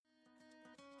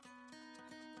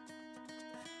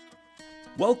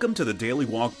Welcome to the Daily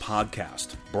Walk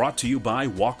Podcast, brought to you by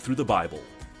Walk Through the Bible.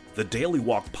 The Daily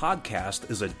Walk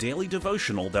Podcast is a daily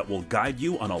devotional that will guide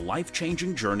you on a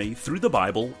life-changing journey through the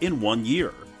Bible in 1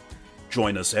 year.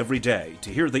 Join us every day to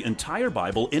hear the entire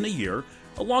Bible in a year,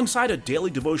 alongside a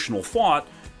daily devotional thought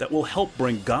that will help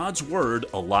bring God's Word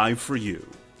alive for you.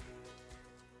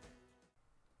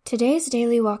 Today's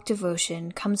Daily Walk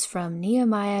devotion comes from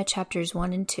Nehemiah chapters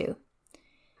 1 and 2.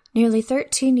 Nearly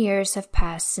 13 years have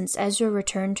passed since Ezra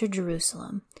returned to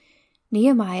Jerusalem.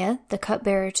 Nehemiah, the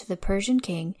cupbearer to the Persian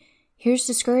king, hears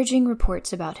discouraging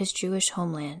reports about his Jewish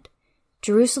homeland.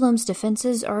 Jerusalem's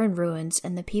defenses are in ruins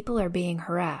and the people are being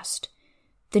harassed.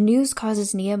 The news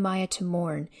causes Nehemiah to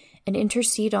mourn and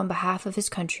intercede on behalf of his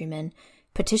countrymen,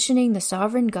 petitioning the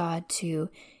sovereign God to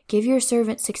give your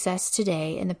servant success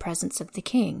today in the presence of the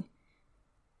king.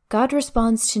 God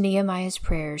responds to Nehemiah's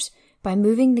prayers by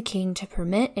moving the king to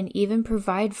permit and even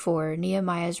provide for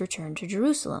Nehemiah's return to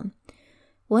Jerusalem.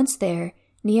 Once there,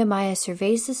 Nehemiah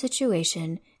surveys the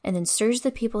situation and then stirs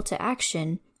the people to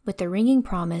action with the ringing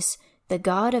promise, "The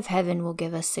God of heaven will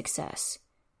give us success."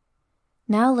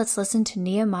 Now let's listen to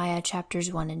Nehemiah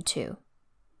chapters 1 and 2.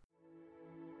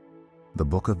 The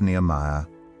Book of Nehemiah,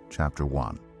 chapter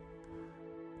 1.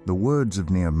 The words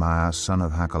of Nehemiah, son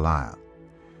of Hakaliah.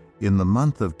 In the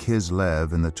month of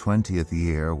Kislev, in the 20th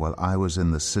year, while I was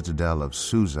in the citadel of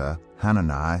Susa,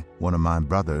 Hanani, one of my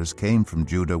brothers, came from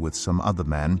Judah with some other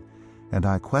men, and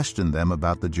I questioned them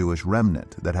about the Jewish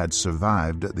remnant that had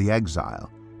survived the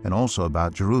exile, and also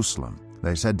about Jerusalem.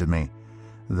 They said to me,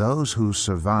 "Those who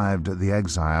survived the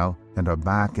exile and are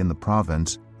back in the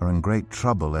province are in great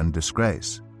trouble and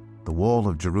disgrace. The wall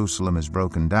of Jerusalem is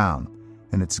broken down,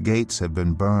 and its gates have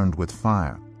been burned with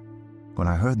fire." When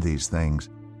I heard these things,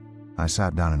 I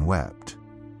sat down and wept.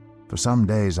 For some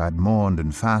days I'd mourned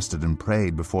and fasted and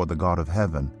prayed before the God of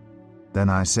heaven. Then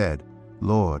I said,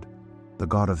 "Lord, the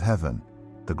God of heaven,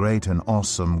 the great and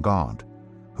awesome God,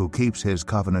 who keeps his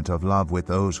covenant of love with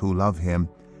those who love him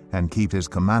and keep his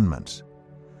commandments,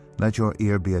 let your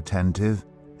ear be attentive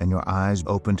and your eyes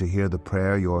open to hear the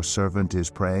prayer your servant is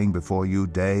praying before you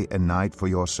day and night for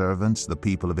your servants, the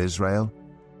people of Israel.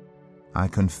 I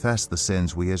confess the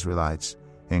sins we Israelites,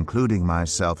 including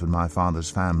myself and my father's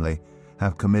family,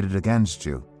 have committed against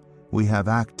you. We have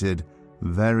acted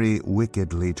very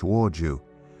wickedly toward you.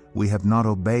 We have not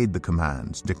obeyed the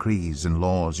commands, decrees, and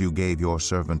laws you gave your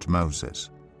servant Moses.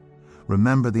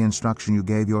 Remember the instruction you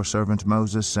gave your servant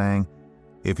Moses, saying,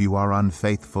 'If you are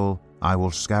unfaithful, I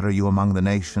will scatter you among the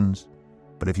nations.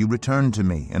 But if you return to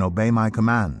me and obey my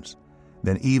commands,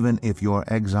 then even if your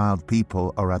exiled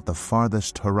people are at the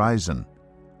farthest horizon,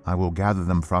 I will gather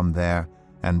them from there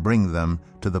and bring them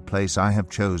to the place I have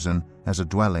chosen as a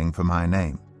dwelling for my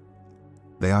name.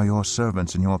 They are your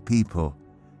servants and your people,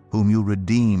 whom you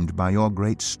redeemed by your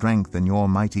great strength and your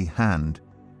mighty hand.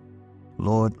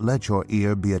 Lord, let your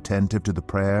ear be attentive to the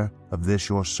prayer of this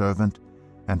your servant,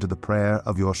 and to the prayer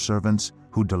of your servants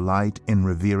who delight in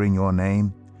revering your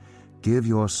name. Give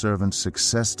your servant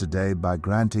success today by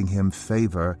granting him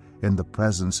favor in the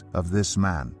presence of this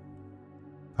man."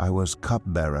 I was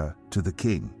cupbearer to the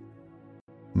king.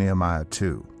 Nehemiah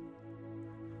 2.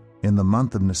 In the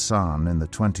month of Nisan, in the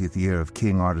 20th year of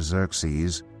King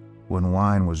Artaxerxes, when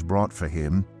wine was brought for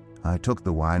him, I took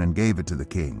the wine and gave it to the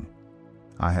king.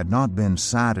 I had not been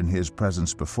sad in his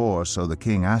presence before, so the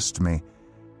king asked me,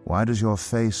 "Why does your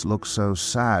face look so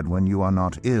sad when you are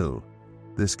not ill?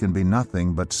 This can be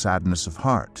nothing but sadness of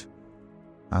heart."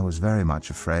 I was very much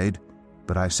afraid,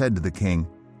 but I said to the king,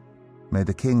 "May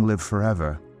the king live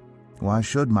forever. Why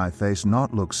should my face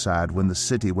not look sad when the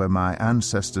city where my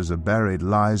ancestors are buried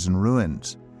lies in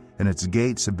ruins, and its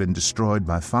gates have been destroyed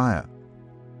by fire?"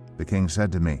 The king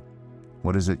said to me,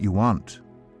 "What is it you want?"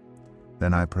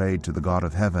 Then I prayed to the God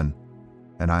of heaven,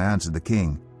 and I answered the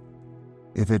king,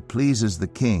 "If it pleases the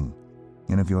king,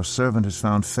 and if your servant has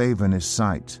found favor in his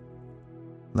sight,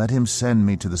 let him send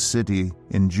me to the city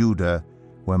in Judah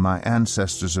where my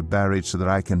ancestors are buried so that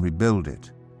I can rebuild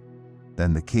it."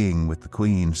 Then the king, with the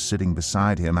queen sitting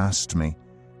beside him, asked me,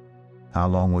 "How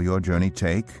long will your journey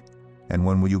take, and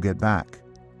when will you get back?"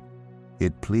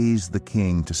 It pleased the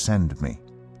king to send me,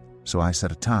 so I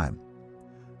set a time.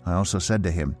 I also said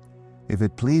to him, "If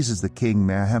it pleases the king,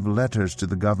 may I have letters to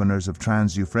the governors of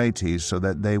Trans-Euphrates so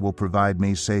that they will provide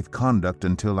me safe conduct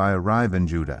until I arrive in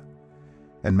Judah?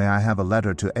 And may I have a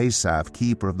letter to Asaph,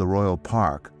 keeper of the royal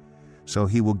park, so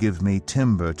he will give me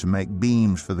timber to make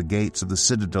beams for the gates of the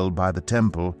citadel by the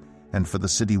temple, and for the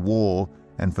city wall,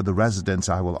 and for the residence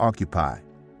I will occupy."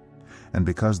 And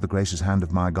because the gracious hand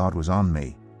of my God was on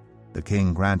me, the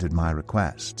king granted my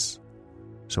requests.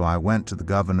 So I went to the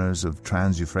governors of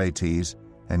Trans-Euphrates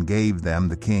and gave them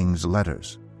the king's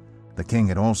letters. The king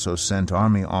had also sent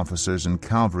army officers and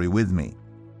cavalry with me.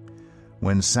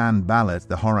 When Sanballat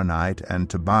the Horonite and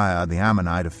Tobiah the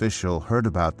Ammonite official heard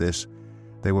about this,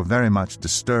 they were very much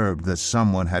disturbed that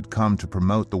someone had come to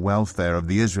promote the welfare of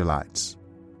the Israelites.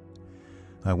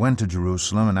 I went to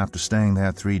Jerusalem, and after staying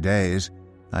there 3 days,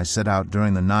 I set out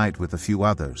during the night with a few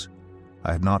others.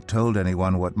 I had not told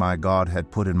anyone what my God had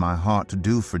put in my heart to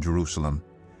do for Jerusalem.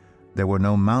 There were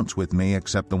no mounts with me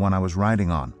except the one I was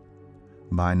riding on.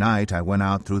 By night I went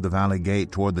out through the valley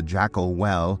gate toward the Jackal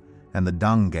Well and the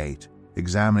Dung Gate,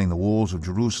 examining the walls of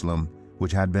Jerusalem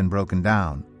which had been broken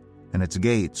down, and its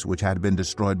gates which had been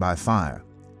destroyed by fire.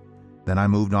 Then I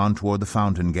moved on toward the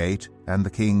Fountain Gate and the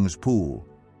King's Pool,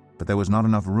 but there was not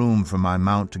enough room for my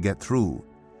mount to get through.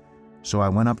 So I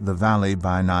went up the valley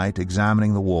by night,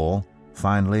 examining the wall.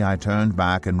 Finally I turned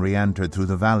back and re-entered through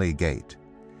the valley gate.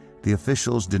 The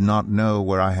officials did not know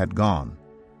where I had gone,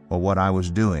 or what I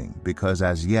was doing, because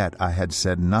as yet I had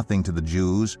said nothing to the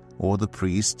Jews, or the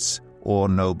priests, or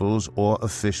nobles, or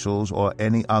officials, or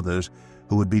any others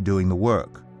who would be doing the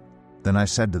work. Then I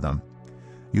said to them,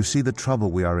 "You see the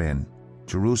trouble we are in.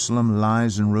 Jerusalem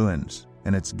lies in ruins,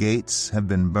 and its gates have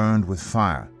been burned with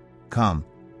fire. Come,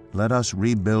 let us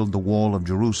rebuild the wall of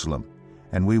Jerusalem,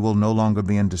 and we will no longer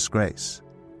be in disgrace."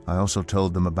 I also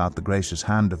told them about the gracious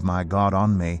hand of my God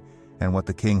on me, and what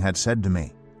the king had said to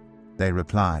me. They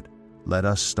replied, "Let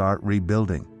us start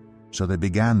rebuilding." So they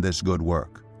began this good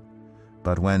work.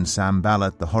 But when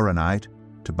Sanballat the Horonite,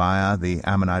 Tobiah the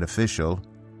Ammonite official,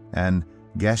 and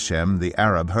Geshem the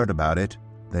Arab heard about it,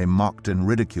 they mocked and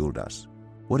ridiculed us.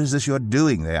 "What is this you are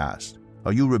doing?" they asked.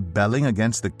 "Are you rebelling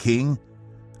against the king?"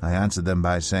 I answered them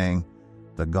by saying,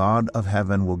 "The God of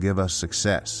heaven will give us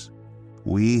success.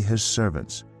 We, his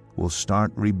servants, will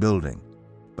start rebuilding.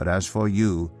 But as for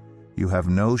you, you have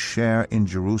no share in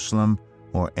Jerusalem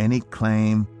or any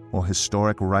claim or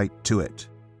historic right to it."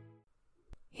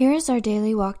 Here is our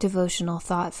Daily Walk devotional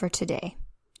thought for today.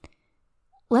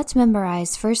 Let's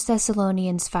memorize 1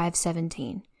 Thessalonians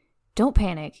 5:17. Don't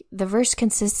panic. The verse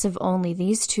consists of only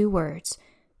these 2 words: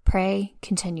 pray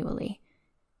continually.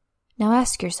 Now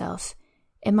ask yourself,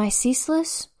 am I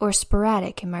ceaseless or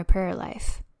sporadic in my prayer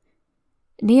life?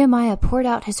 Nehemiah poured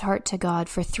out his heart to God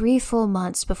for 3 full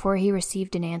months before he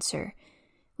received an answer.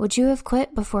 Would you have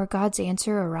quit before God's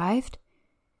answer arrived?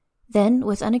 Then,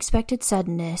 with unexpected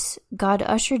suddenness, God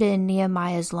ushered in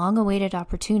Nehemiah's long-awaited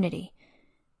opportunity.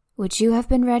 Would you have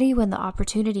been ready when the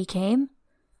opportunity came?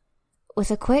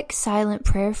 With a quick, silent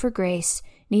prayer for grace,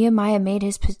 Nehemiah made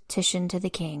his petition to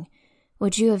the king.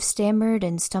 Would you have stammered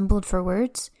and stumbled for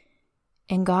words?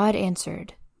 And God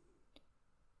answered.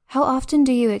 How often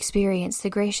do you experience the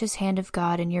gracious hand of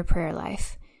God in your prayer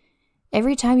life?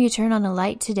 Every time you turn on a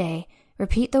light today,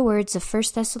 repeat the words of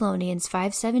 1 Thessalonians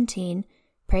 5:17,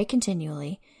 pray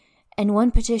continually, and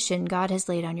one petition God has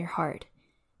laid on your heart.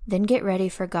 Then get ready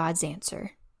for God's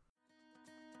answer.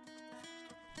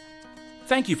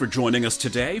 Thank you for joining us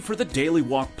today for the Daily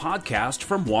Walk podcast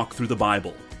from Walk Through the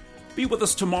Bible. Be with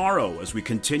us tomorrow as we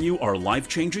continue our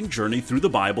life-changing journey through the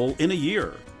Bible in a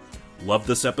year. Love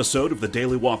this episode of the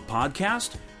Daily Walk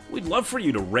podcast? We'd love for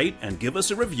you to rate and give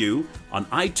us a review on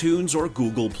iTunes or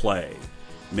Google Play.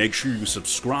 Make sure you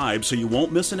subscribe so you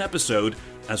won't miss an episode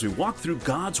as we walk through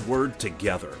God's Word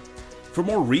together. For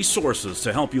more resources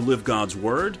to help you live God's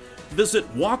Word, visit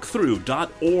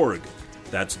walkthrough.org.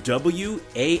 That's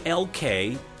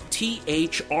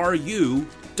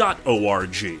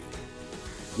WALKTHRU.org.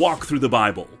 Walk through the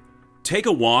Bible. Take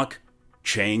a walk,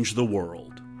 change the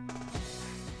world.